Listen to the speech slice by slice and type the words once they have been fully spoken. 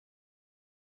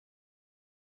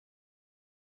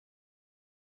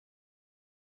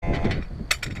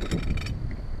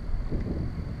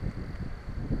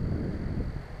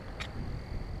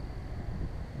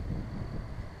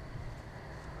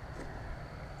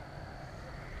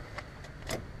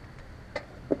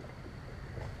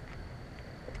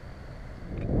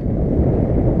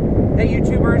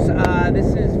viewers,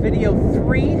 this is video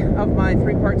 3 of my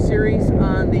 3-part series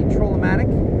on the Trol-A-Matic.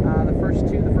 The first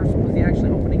one was the actually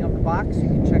opening of the box. You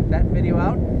can check that video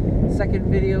out. The second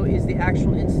video is the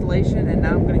actual installation, and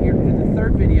now I'm going to do the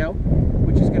third video,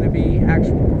 which is going to be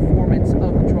actual performance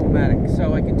of the Trol-A-Matic.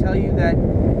 So I can tell you that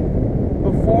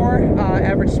before,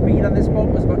 average speed on this boat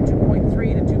was about 2.3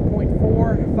 to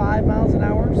 2.45 miles an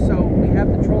hour. So we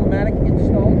have the Trol-A-Matic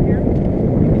installed here.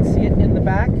 You can see it in the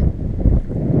back.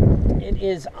 It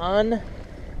is on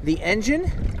the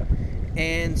engine,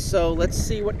 and so let's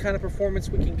see what kind of performance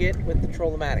we can get with the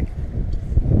Trol-A-Matic.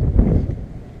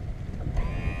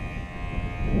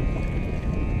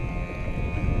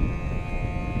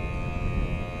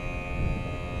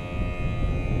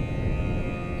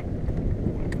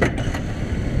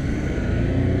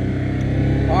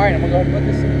 Alright, I'm going to go ahead and put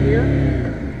this in gear.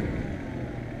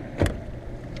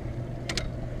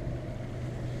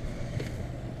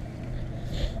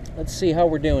 Let's see how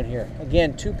we're doing here.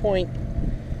 Again, 2.1,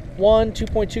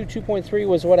 2.2, 2.3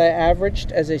 was what I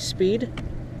averaged as a speed.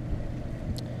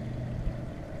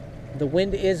 The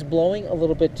wind is blowing a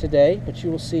little bit today, but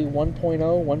you will see 1.0,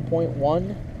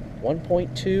 1.1,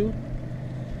 1.2.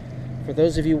 For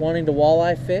those of you wanting to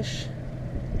walleye fish,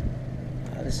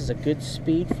 this is a good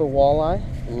speed for walleye.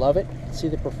 Love it. See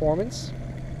the performance.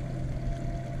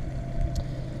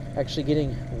 Actually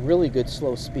getting really good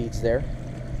slow speeds there.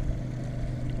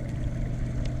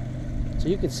 So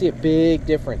you can see a big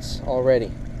difference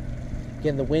already.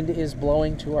 Again, the wind is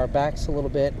blowing to our backs a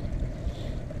little bit,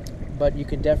 but you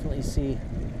can definitely see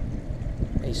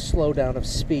a slowdown of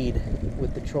speed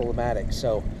with the Trol-A-Matic.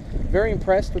 So very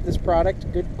impressed with this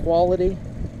product. Good quality,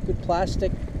 good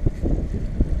plastic.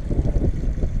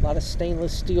 A lot of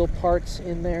stainless steel parts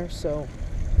in there, so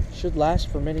should last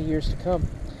for many years to come.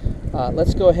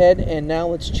 Let's go ahead and now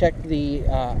let's check the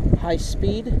high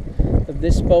speed of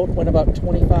this boat. Went about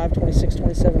 25, 26,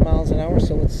 27 miles an hour,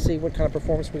 so let's see what kind of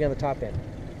performance we get on the top end.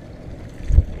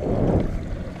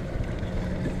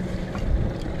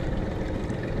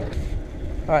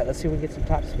 Alright, let's see if we can get some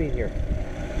top speed here.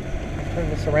 Turn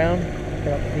this around,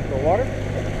 get out the deeper water.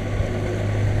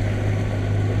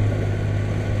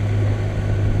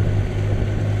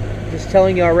 Just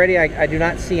telling you already, I do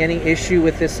not see any issue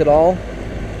with this at all.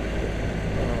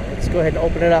 Let's go ahead and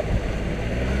open it up.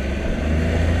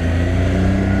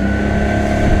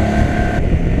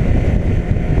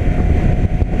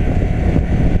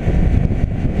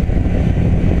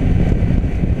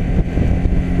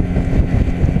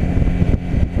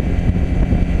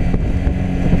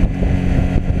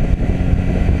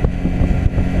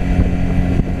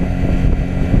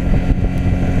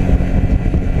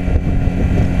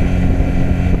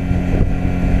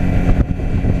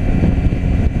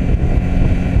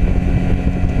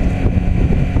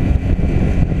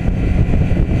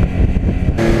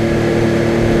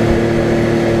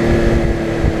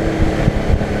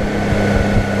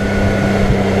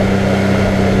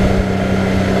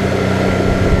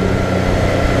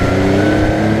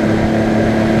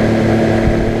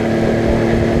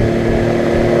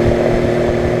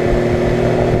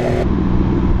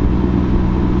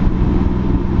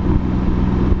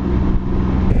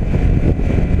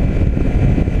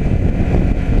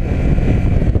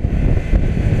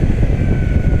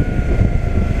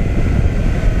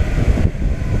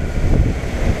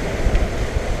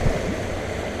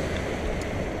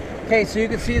 Okay, so you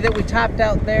can see that we topped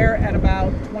out there at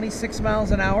about 26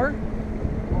 miles an hour.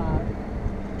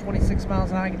 26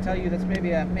 miles an hour, I can tell you that's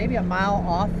maybe a mile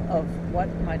off of what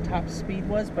my top speed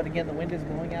was, but again, the wind is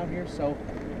blowing out here, so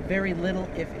very little,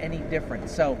 if any,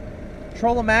 difference. So,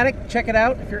 Trol-A-Matic, check it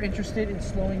out if you're interested in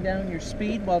slowing down your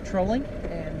speed while trolling.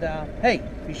 And hey,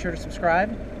 be sure to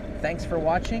subscribe. Thanks for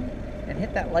watching, and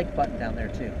hit that like button down there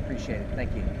too. Appreciate it.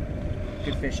 Thank you.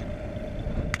 Good fishing.